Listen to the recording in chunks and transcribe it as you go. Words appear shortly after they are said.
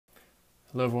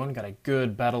Hello everyone, got a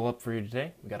good battle up for you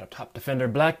today. We got our top defender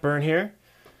blackBurn here.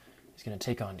 He's going to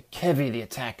take on Kevy the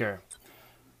attacker.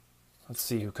 Let's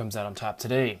see who comes out on top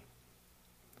today.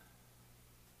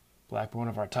 blackBurn, one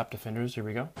of our top defenders, here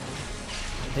we go.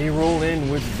 They roll in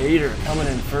with Vader coming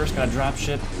in first, got a drop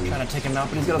ship, trying to take him out,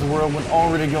 but he's got his whirlwind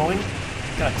already going.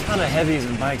 Got a ton of heavies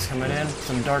and bikes coming in,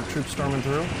 some dark troops storming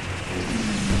through.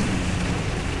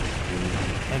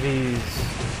 Heavies,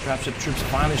 dropship troops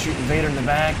finally shooting Vader in the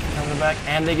back, coming in the back,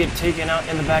 and they get taken out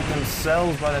in the back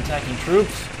themselves by the attacking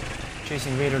troops.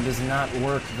 Chasing Vader does not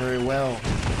work very well.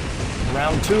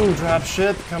 Round 2,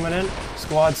 dropship coming in.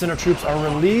 Squad center troops are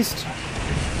released.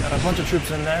 Got a bunch of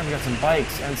troops in there. We got some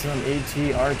bikes and some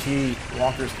AT-RT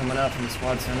walkers coming out from the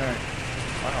squad center.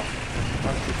 Wow,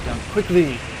 dark troops down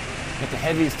quickly. Got the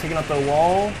heavies taking out the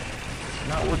wall.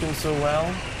 Not working so well.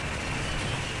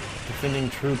 Defending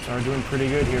troops are doing pretty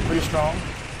good here, pretty strong.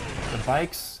 The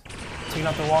bikes taking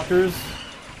out the walkers.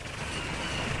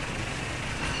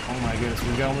 Oh my goodness,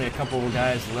 we've got only a couple of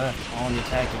guys left on the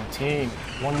attacking team.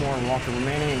 One more walker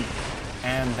remaining,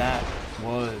 and that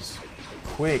was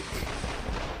quick.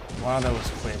 Wow, that was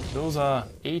quick. Those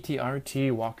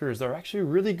AT-RT walkers, they're actually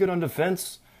really good on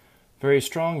defense. Very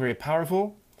strong, very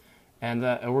powerful, and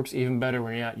it works even better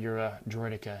when you got your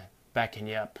droidica backing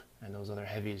you up. And those other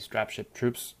heavies, dropship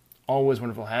troops, always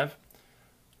wonderful to have.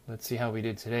 Let's see how we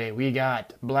did today. We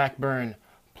got blackBurn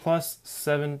plus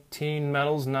 17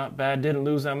 medals, not bad. Didn't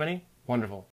lose that many. Wonderful.